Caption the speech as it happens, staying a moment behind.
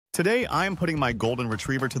Today, I am putting my Golden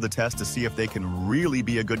Retriever to the test to see if they can really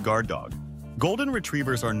be a good guard dog. Golden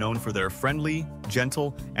Retrievers are known for their friendly,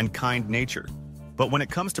 gentle, and kind nature. But when it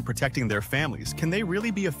comes to protecting their families, can they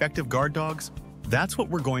really be effective guard dogs? That's what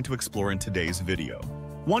we're going to explore in today's video.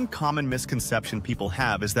 One common misconception people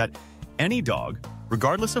have is that any dog,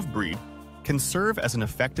 regardless of breed, can serve as an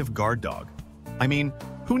effective guard dog. I mean,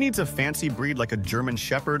 who needs a fancy breed like a German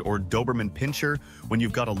Shepherd or Doberman Pinscher when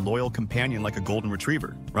you've got a loyal companion like a Golden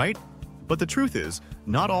Retriever, right? But the truth is,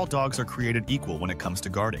 not all dogs are created equal when it comes to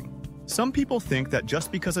guarding. Some people think that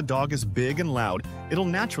just because a dog is big and loud, it'll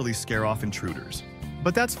naturally scare off intruders.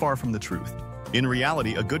 But that's far from the truth. In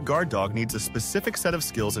reality, a good guard dog needs a specific set of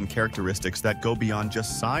skills and characteristics that go beyond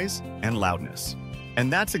just size and loudness.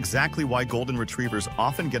 And that's exactly why Golden Retrievers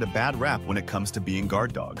often get a bad rap when it comes to being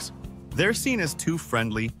guard dogs. They're seen as too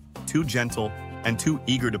friendly, too gentle, and too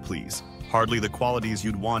eager to please, hardly the qualities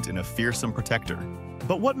you'd want in a fearsome protector.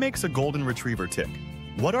 But what makes a Golden Retriever tick?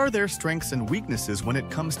 What are their strengths and weaknesses when it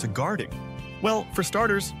comes to guarding? Well, for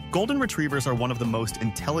starters, Golden Retrievers are one of the most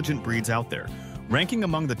intelligent breeds out there, ranking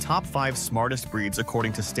among the top 5 smartest breeds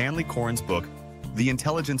according to Stanley Coren's book, The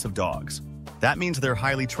Intelligence of Dogs. That means they're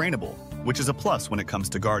highly trainable, which is a plus when it comes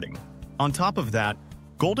to guarding. On top of that,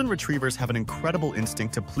 Golden Retrievers have an incredible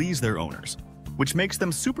instinct to please their owners, which makes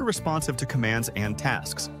them super responsive to commands and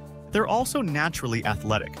tasks. They're also naturally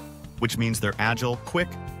athletic, which means they're agile, quick,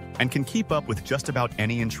 and can keep up with just about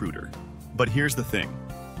any intruder. But here's the thing.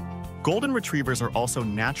 Golden Retrievers are also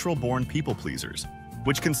natural-born people pleasers,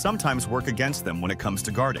 which can sometimes work against them when it comes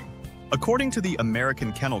to guarding. According to the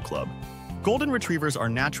American Kennel Club, Golden Retrievers are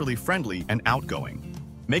naturally friendly and outgoing,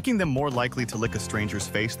 making them more likely to lick a stranger's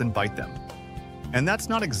face than bite them. And that's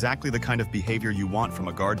not exactly the kind of behavior you want from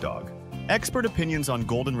a guard dog. Expert opinions on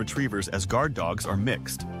Golden Retrievers as guard dogs are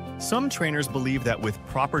mixed. Some trainers believe that with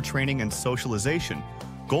proper training and socialization,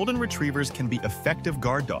 Golden Retrievers can be effective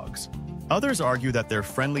guard dogs. Others argue that their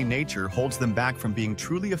friendly nature holds them back from being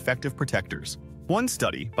truly effective protectors. One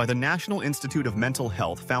study by the National Institute of Mental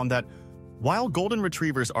Health found that while Golden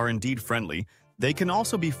Retrievers are indeed friendly, they can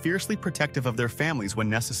also be fiercely protective of their families when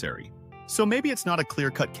necessary. So maybe it's not a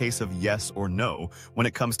clear-cut case of yes or no when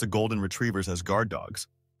it comes to Golden Retrievers as guard dogs.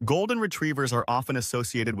 Golden Retrievers are often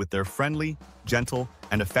associated with their friendly, gentle,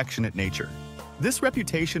 and affectionate nature. This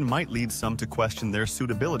reputation might lead some to question their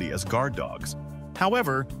suitability as guard dogs.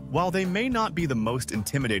 However, while they may not be the most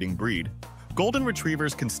intimidating breed, Golden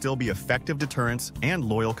Retrievers can still be effective deterrents and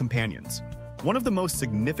loyal companions. One of the most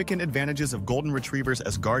significant advantages of Golden Retrievers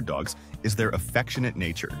as guard dogs is their affectionate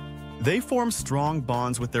nature. They form strong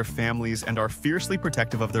bonds with their families and are fiercely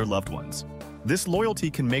protective of their loved ones. This loyalty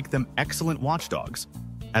can make them excellent watchdogs,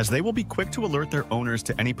 as they will be quick to alert their owners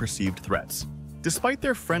to any perceived threats. Despite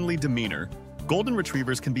their friendly demeanor, Golden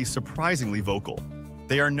Retrievers can be surprisingly vocal.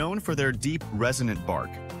 They are known for their deep, resonant bark,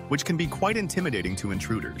 which can be quite intimidating to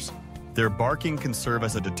intruders. Their barking can serve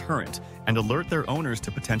as a deterrent and alert their owners to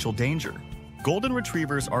potential danger. Golden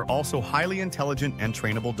Retrievers are also highly intelligent and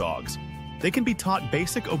trainable dogs. They can be taught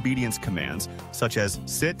basic obedience commands such as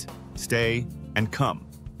sit, stay, and come.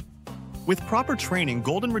 With proper training,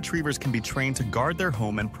 Golden Retrievers can be trained to guard their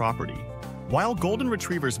home and property. While Golden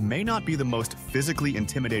Retrievers may not be the most physically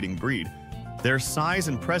intimidating breed, their size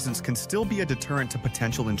and presence can still be a deterrent to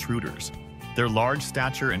potential intruders. Their large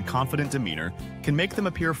stature and confident demeanor can make them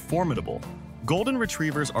appear formidable. Golden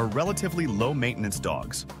Retrievers are relatively low-maintenance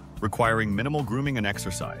dogs, requiring minimal grooming and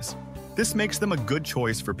exercise. This makes them a good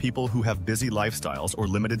choice for people who have busy lifestyles or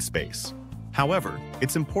limited space. However,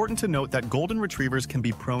 it's important to note that Golden Retrievers can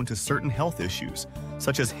be prone to certain health issues,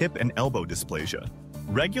 such as hip and elbow dysplasia.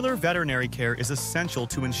 Regular veterinary care is essential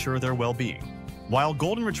to ensure their well-being. While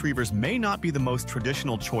Golden Retrievers may not be the most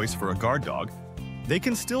traditional choice for a guard dog, they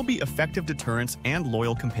can still be effective deterrents and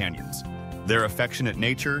loyal companions. Their affectionate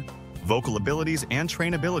nature, vocal abilities, and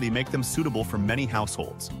trainability make them suitable for many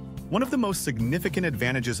households. One of the most significant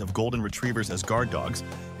advantages of Golden Retrievers as guard dogs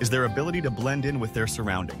is their ability to blend in with their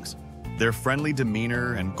surroundings. Their friendly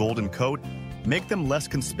demeanor and golden coat make them less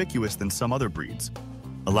conspicuous than some other breeds,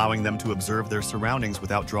 allowing them to observe their surroundings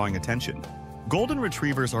without drawing attention. Golden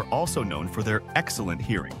Retrievers are also known for their excellent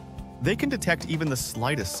hearing. They can detect even the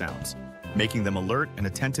slightest sounds, making them alert and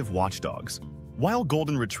attentive watchdogs. While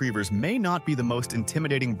Golden Retrievers may not be the most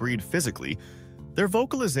intimidating breed physically, their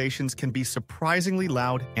vocalizations can be surprisingly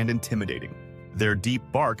loud and intimidating. Their deep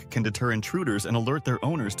bark can deter intruders and alert their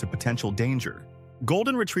owners to potential danger.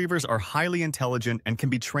 Golden Retrievers are highly intelligent and can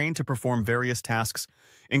be trained to perform various tasks,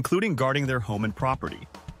 including guarding their home and property.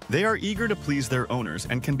 They are eager to please their owners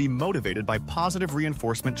and can be motivated by positive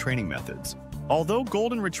reinforcement training methods. Although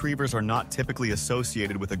Golden Retrievers are not typically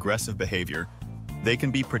associated with aggressive behavior, They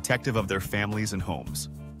can be protective of their families and homes.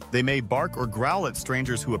 They may bark or growl at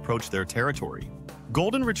strangers who approach their territory.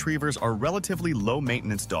 Golden Retrievers are relatively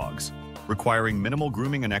low-maintenance dogs, requiring minimal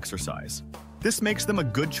grooming and exercise. This makes them a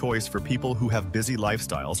good choice for people who have busy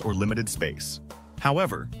lifestyles or limited space.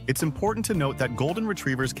 However, it's important to note that Golden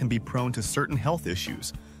Retrievers can be prone to certain health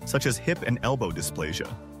issues, such as hip and elbow dysplasia.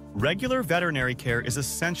 Regular veterinary care is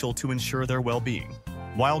essential to ensure their well-being.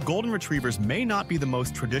 While Golden Retrievers may not be the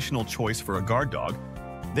most traditional choice for a guard dog,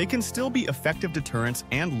 they can still be effective deterrents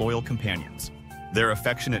and loyal companions. Their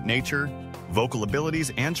affectionate nature, vocal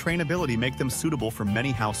abilities, and trainability make them suitable for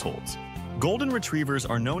many households. Golden Retrievers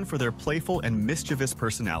are known for their playful and mischievous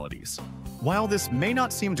personalities. While this may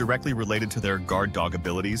not seem directly related to their guard dog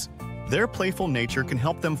abilities, their playful nature can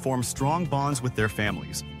help them form strong bonds with their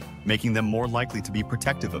families, making them more likely to be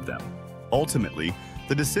protective of them. Ultimately,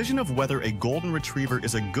 the decision of whether a Golden Retriever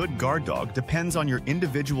is a good guard dog depends on your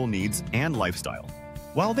individual needs and lifestyle.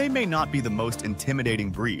 While they may not be the most intimidating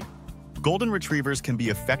breed, Golden Retrievers can be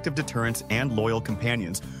effective deterrents and loyal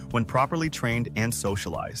companions when properly trained and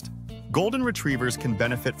socialized. Golden Retrievers can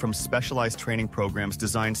benefit from specialized training programs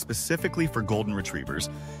designed specifically for Golden Retrievers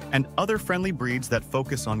and other friendly breeds that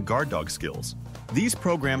focus on guard dog skills. These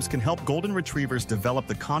programs can help Golden Retrievers develop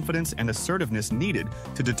the confidence and assertiveness needed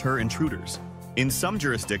to deter intruders. In some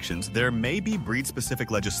jurisdictions, there may be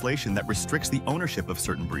breed-specific legislation that restricts the ownership of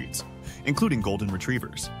certain breeds, including Golden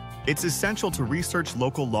Retrievers. It's essential to research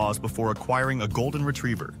local laws before acquiring a Golden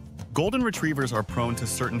Retriever. Golden Retrievers are prone to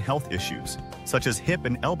certain health issues, such as hip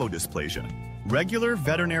and elbow dysplasia. Regular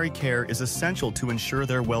veterinary care is essential to ensure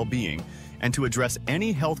their well-being and to address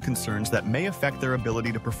any health concerns that may affect their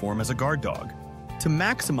ability to perform as a guard dog. To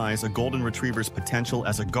maximize a Golden Retriever's potential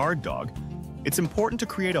as a guard dog, it's important to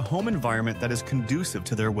create a home environment that is conducive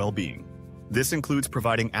to their well-being. This includes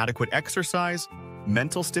providing adequate exercise,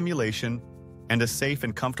 mental stimulation, and a safe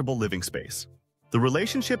and comfortable living space. The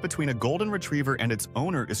relationship between a Golden Retriever and its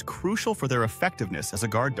owner is crucial for their effectiveness as a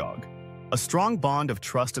guard dog. A strong bond of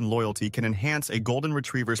trust and loyalty can enhance a Golden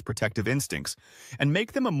Retriever's protective instincts and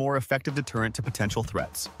make them a more effective deterrent to potential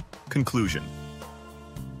threats. Conclusion: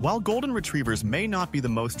 while Golden Retrievers may not be the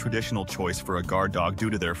most traditional choice for a guard dog due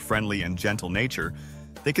to their friendly and gentle nature,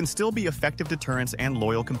 they can still be effective deterrents and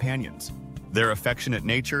loyal companions. Their affectionate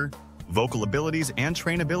nature, vocal abilities, and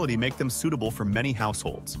trainability make them suitable for many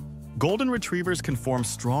households. Golden Retrievers can form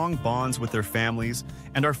strong bonds with their families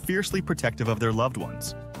and are fiercely protective of their loved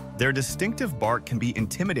ones. Their distinctive bark can be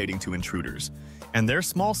intimidating to intruders, and their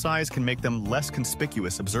small size can make them less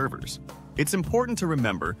conspicuous observers. It's important to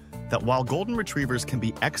remember that while Golden Retrievers can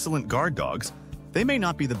be excellent guard dogs, they may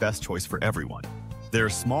not be the best choice for everyone. Their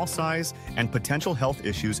small size and potential health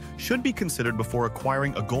issues should be considered before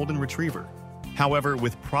acquiring a Golden Retriever. However,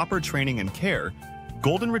 with proper training and care,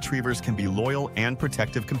 Golden Retrievers can be loyal and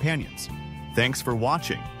protective companions. Thanks for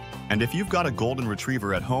watching, and if you've got a Golden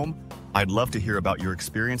Retriever at home, I'd love to hear about your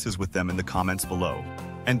experiences with them in the comments below.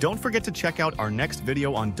 And don't forget to check out our next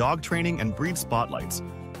video on dog training and breed spotlights.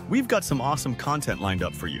 We've got some awesome content lined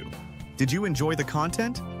up for you. Did you enjoy the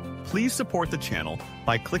content? Please support the channel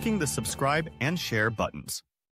by clicking the subscribe and share buttons.